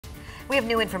We have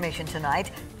new information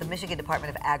tonight. The Michigan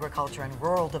Department of Agriculture and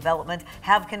Rural Development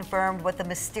have confirmed what the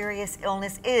mysterious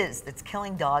illness is that's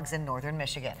killing dogs in northern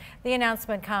Michigan. The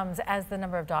announcement comes as the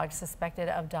number of dogs suspected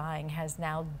of dying has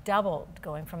now doubled,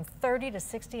 going from 30 to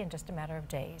 60 in just a matter of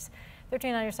days.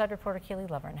 13 on Your Side reporter Keely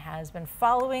Lovern has been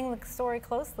following the story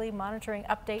closely, monitoring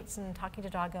updates and talking to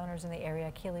dog owners in the area.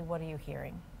 Keely, what are you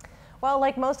hearing? Well,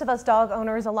 like most of us dog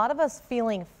owners, a lot of us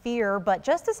feeling fear, but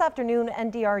just this afternoon,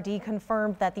 NDRD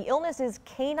confirmed that the illness is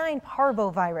canine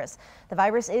parvovirus. The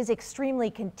virus is extremely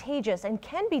contagious and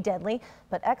can be deadly,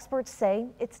 but experts say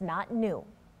it's not new.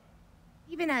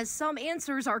 Even as some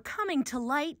answers are coming to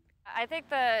light, I think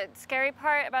the scary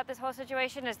part about this whole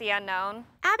situation is the unknown.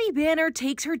 Abby Banner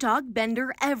takes her dog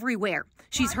Bender everywhere.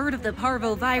 She's heard of the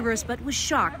parvovirus, but was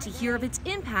shocked to hear of its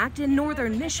impact in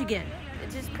northern Michigan.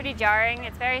 It's just pretty jarring.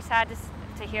 It's very sad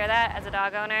to hear that as a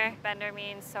dog owner. Bender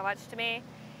means so much to me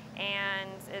and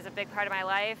is a big part of my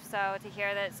life. So to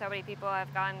hear that so many people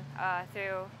have gone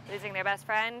through losing their best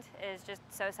friend is just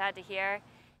so sad to hear.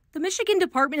 The Michigan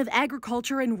Department of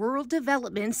Agriculture and Rural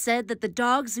Development said that the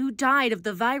dogs who died of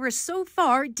the virus so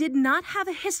far did not have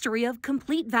a history of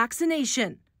complete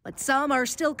vaccination. But some are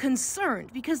still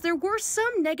concerned because there were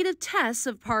some negative tests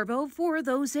of parvo for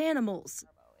those animals.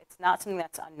 It's not something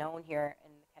that's unknown here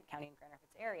in the Kent County and Grand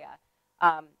Rapids area.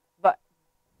 But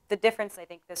the difference, I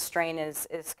think, this strain is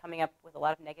coming up with a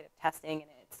lot of negative testing,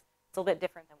 and it's a little bit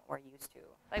different than what we're used to.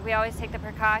 Like, we always take the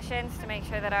precautions to make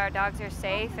sure that our dogs are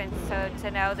safe, and so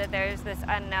to know that there's this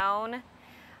unknown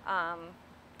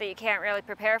that you can't really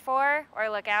prepare for or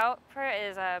look out for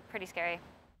is pretty scary.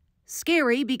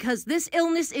 Scary because this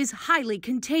illness is highly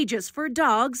contagious for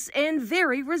dogs and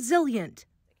very resilient.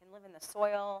 It can live in the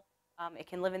soil. It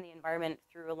can live in the environment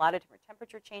through a lot of different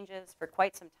temperature changes for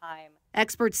quite some time.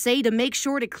 Experts say to make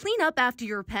sure to clean up after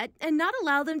your pet and not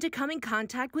allow them to come in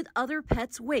contact with other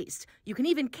pets' waste. You can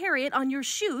even carry it on your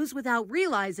shoes without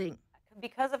realizing.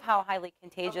 Because of how highly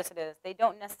contagious it is, they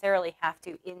don't necessarily have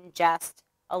to ingest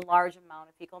a large amount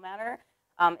of fecal matter.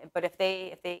 But if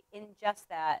they ingest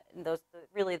that, the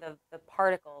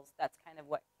particles, that's kind of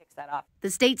what kicks that off.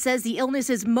 The state says the illness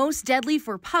is most deadly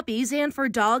for puppies and for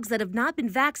dogs that have not been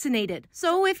vaccinated.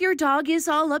 So if your dog is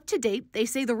all up to date, they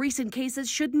say the recent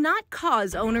cases should not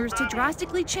cause owners to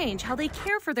drastically change how they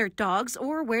care for their dogs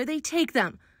or where they take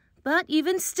them. But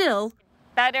even still,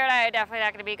 Bender and I are definitely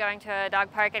not going to be going to a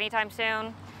dog park anytime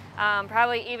soon.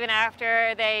 Probably even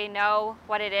after they know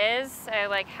what it is,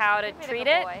 like how to treat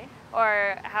it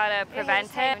or how to prevent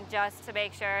it, just to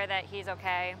make sure that he's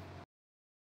okay.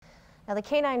 Now, the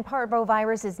canine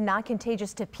parvovirus is not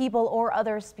contagious to people or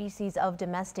other species of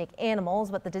domestic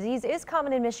animals, but the disease is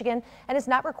common in Michigan and is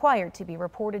not required to be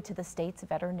reported to the state's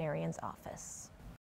veterinarian's office.